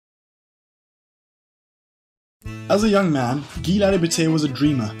As a young man, Guy Laliberté was a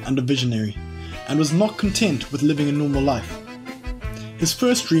dreamer and a visionary, and was not content with living a normal life. His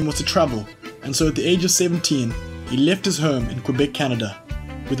first dream was to travel, and so at the age of 17, he left his home in Quebec, Canada,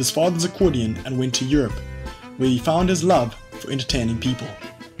 with his father's accordion and went to Europe, where he found his love for entertaining people.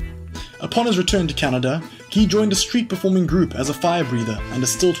 Upon his return to Canada, Guy joined a street performing group as a fire breather and a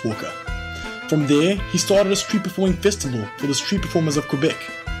stilt walker. From there, he started a street performing festival for the street performers of Quebec.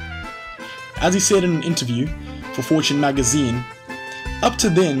 As he said in an interview for Fortune magazine, up to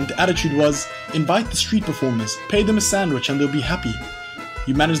then the attitude was, invite the street performers, pay them a sandwich and they'll be happy.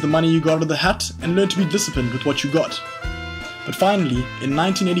 You manage the money you got out of the hat and learn to be disciplined with what you got. But finally, in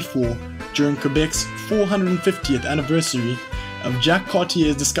 1984, during Quebec's 450th anniversary of Jacques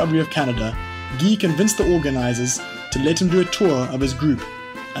Cartier's discovery of Canada, Guy convinced the organizers to let him do a tour of his group,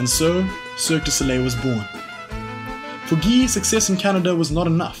 and so Cirque du Soleil was born. For Guy, success in Canada was not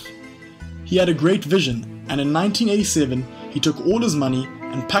enough. He had a great vision, and in 1987 he took all his money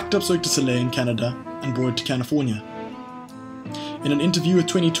and packed up Cirque du Soleil in Canada and brought it to California. In an interview with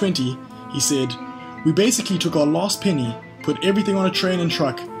 2020, he said, "We basically took our last penny, put everything on a train and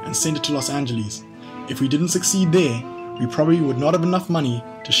truck and sent it to Los Angeles. If we didn't succeed there, we probably would not have enough money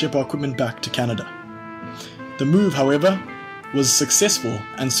to ship our equipment back to Canada." The move, however, was successful,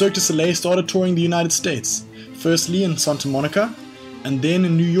 and Cirque du Soleil started touring the United States, firstly in Santa Monica and then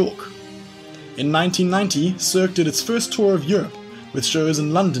in New York. In 1990, Cirque did its first tour of Europe with shows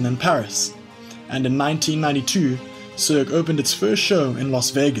in London and Paris, and in 1992, Cirque opened its first show in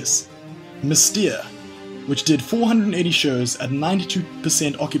Las Vegas, Mystere, which did 480 shows at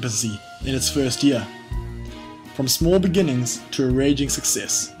 92% occupancy in its first year. From small beginnings to a raging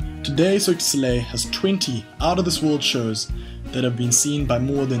success, today Cirque du Soleil has 20 out-of-this-world shows that have been seen by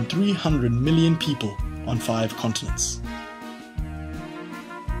more than 300 million people on 5 continents.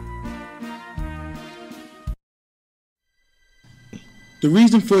 The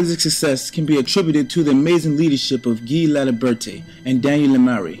reason for this success can be attributed to the amazing leadership of Guy Laliberté and Daniel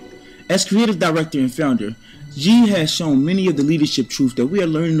Lemare. As creative director and founder, Guy has shown many of the leadership truths that we are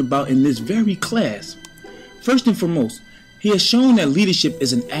learning about in this very class. First and foremost, he has shown that leadership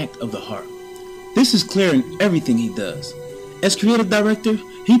is an act of the heart. This is clear in everything he does. As creative director,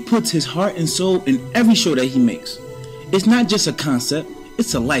 he puts his heart and soul in every show that he makes. It's not just a concept,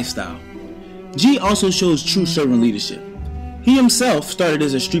 it's a lifestyle. Guy also shows true servant leadership. He himself started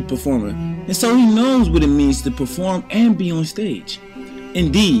as a street performer, and so he knows what it means to perform and be on stage.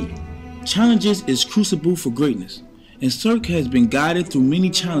 Indeed, challenges is crucible for greatness, and Cirque has been guided through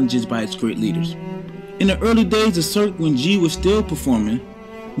many challenges by its great leaders. In the early days of Cirque, when Guy was still performing,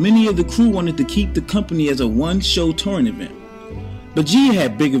 many of the crew wanted to keep the company as a one-show touring event. But Guy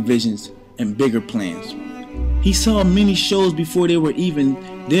had bigger visions and bigger plans. He saw many shows before they were even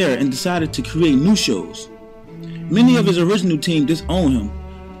there and decided to create new shows. Many of his original team disowned him,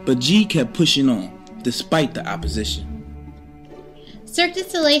 but Guy kept pushing on, despite the opposition. Cirque du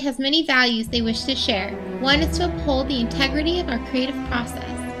Soleil has many values they wish to share. One is to uphold the integrity of our creative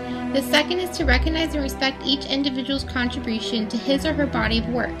process. The second is to recognize and respect each individual's contribution to his or her body of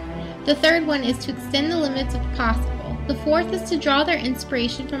work. The third one is to extend the limits of possible. The fourth is to draw their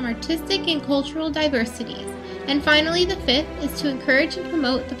inspiration from artistic and cultural diversities. And finally, the fifth is to encourage and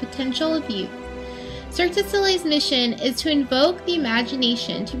promote the potential of youth. Cirque du Soleil's mission is to invoke the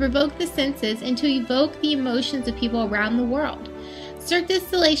imagination, to provoke the senses, and to evoke the emotions of people around the world. Cirque du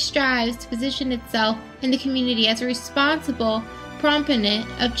Soleil strives to position itself in the community as a responsible proponent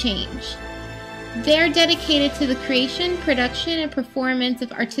of change. They are dedicated to the creation, production, and performance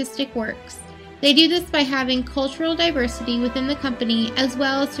of artistic works. They do this by having cultural diversity within the company as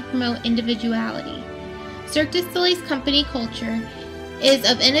well as to promote individuality. Cirque du Soleil's company culture is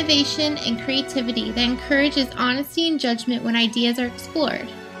of innovation and creativity that encourages honesty and judgment when ideas are explored.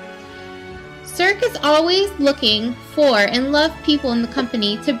 Cirque is always looking for and love people in the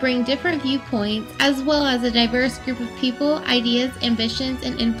company to bring different viewpoints as well as a diverse group of people, ideas, ambitions,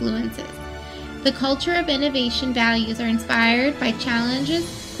 and influences. The culture of innovation values are inspired by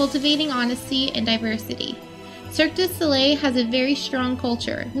challenges, cultivating honesty and diversity. Cirque du Soleil has a very strong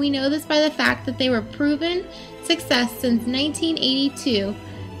culture. We know this by the fact that they were proven success since 1982,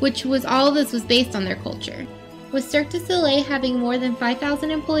 which was all of this was based on their culture. With Cirque du Soleil having more than 5,000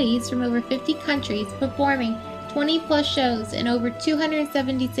 employees from over 50 countries performing 20-plus shows in over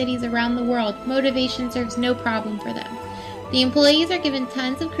 270 cities around the world, motivation serves no problem for them. The employees are given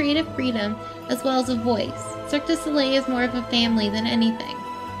tons of creative freedom as well as a voice. Cirque du Soleil is more of a family than anything.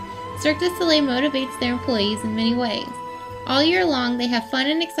 Cirque du Soleil motivates their employees in many ways. All year long, they have fun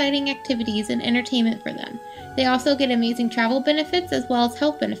and exciting activities and entertainment for them. They also get amazing travel benefits as well as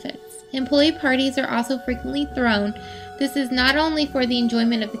health benefits. Employee parties are also frequently thrown. This is not only for the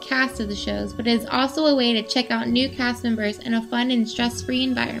enjoyment of the cast of the shows, but it is also a way to check out new cast members in a fun and stress-free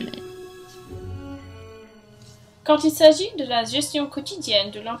environment. Quand il s'agit de la gestion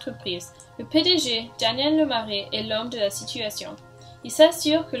quotidienne de l'entreprise, le PDG, Daniel Lemaré, est l'homme de la situation. Il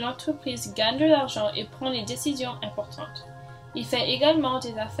s'assure que l'entreprise gagne de l'argent et prend les décisions importantes. Il fait également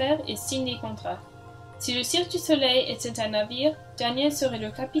des affaires et signe des contrats. Si le Cirque du Soleil était un navire, Daniel serait le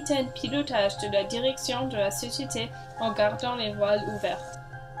capitaine pilotage de la direction de la société en gardant les voiles ouvertes.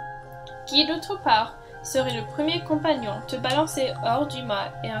 Guy, d'autre part, serait le premier compagnon te balancer hors du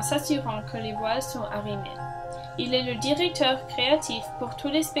mât et en s'assurant que les voiles sont arrimées. Il est le directeur créatif pour tous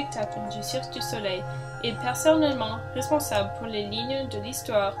les spectacles du Cirque du Soleil et personnellement responsable pour les lignes de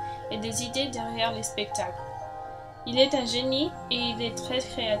l'histoire et des idées derrière les spectacles. Il est un génie et il est très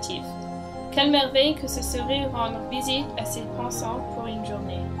créatif. Quelle merveille que ce serait rendre visite à ses pensants pour une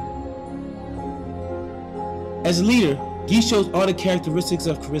journée. As a leader, Guy shows all the characteristics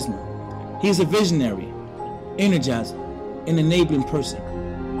of charisma. He is a visionary, energizing, and enabling person.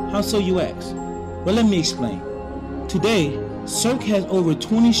 How so, you ask? Well, let me explain. Today, Cirque has over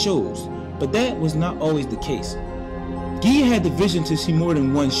 20 shows, but that was not always the case. Guy had the vision to see more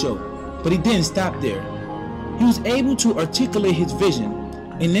than one show, but he didn't stop there. He was able to articulate his vision,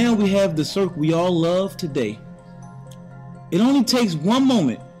 and now we have the Cirque we all love today. It only takes one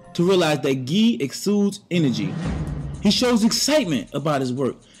moment to realize that Guy exudes energy. He shows excitement about his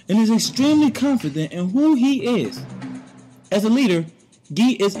work and is extremely confident in who he is. As a leader,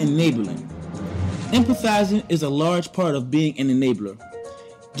 Guy is enabling. Empathizing is a large part of being an enabler.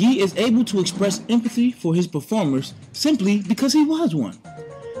 Guy is able to express empathy for his performers simply because he was one.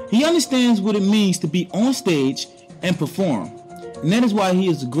 He understands what it means to be on stage and perform. And that is why he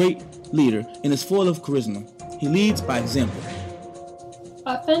is a great leader and is full of charisma. He leads by example.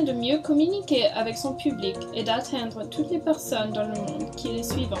 Afin de mieux communiquer avec son public et d'atteindre toutes les personnes dans le monde qui les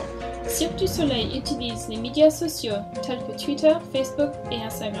suivent, Cirque du Soleil utilise les médias sociaux tels que Twitter, Facebook et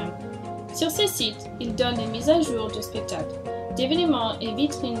Instagram. Sur ces sites, il donne des mises à jour de spectacles, d'événements et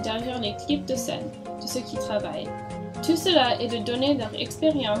vitrines derrière les clips de scène de ceux qui travaillent. Tout cela est de donner leur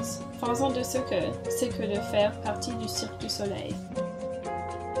expérience, faisant de ce que c'est que de faire partie du Cirque du Soleil.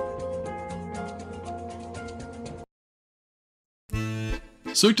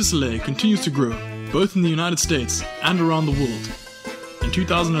 Cirque du Soleil continues to grow, both in the United States and around the world. In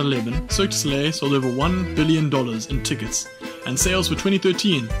 2011, Cirque du Soleil sold over $1 billion in tickets, and sales for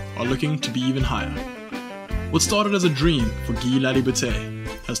 2013 are looking to be even higher. What started as a dream for Guy Laliberté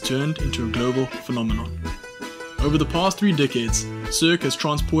has turned into a global phenomenon. Over the past 3 decades, Cirque has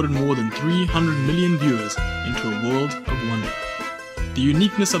transported more than 300 million viewers into a world of wonder. The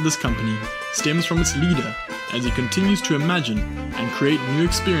uniqueness of this company stems from its leader as he continues to imagine and create new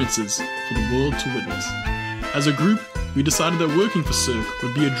experiences for the world to witness. As a group, we decided that working for Cirque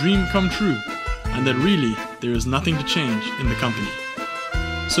would be a dream come true, and that really there is nothing to change in the company.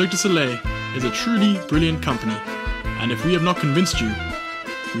 Cirque du Soleil is a truly brilliant company, and if we have not convinced you,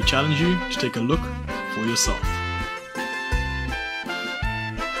 we challenge you to take a look for yourself.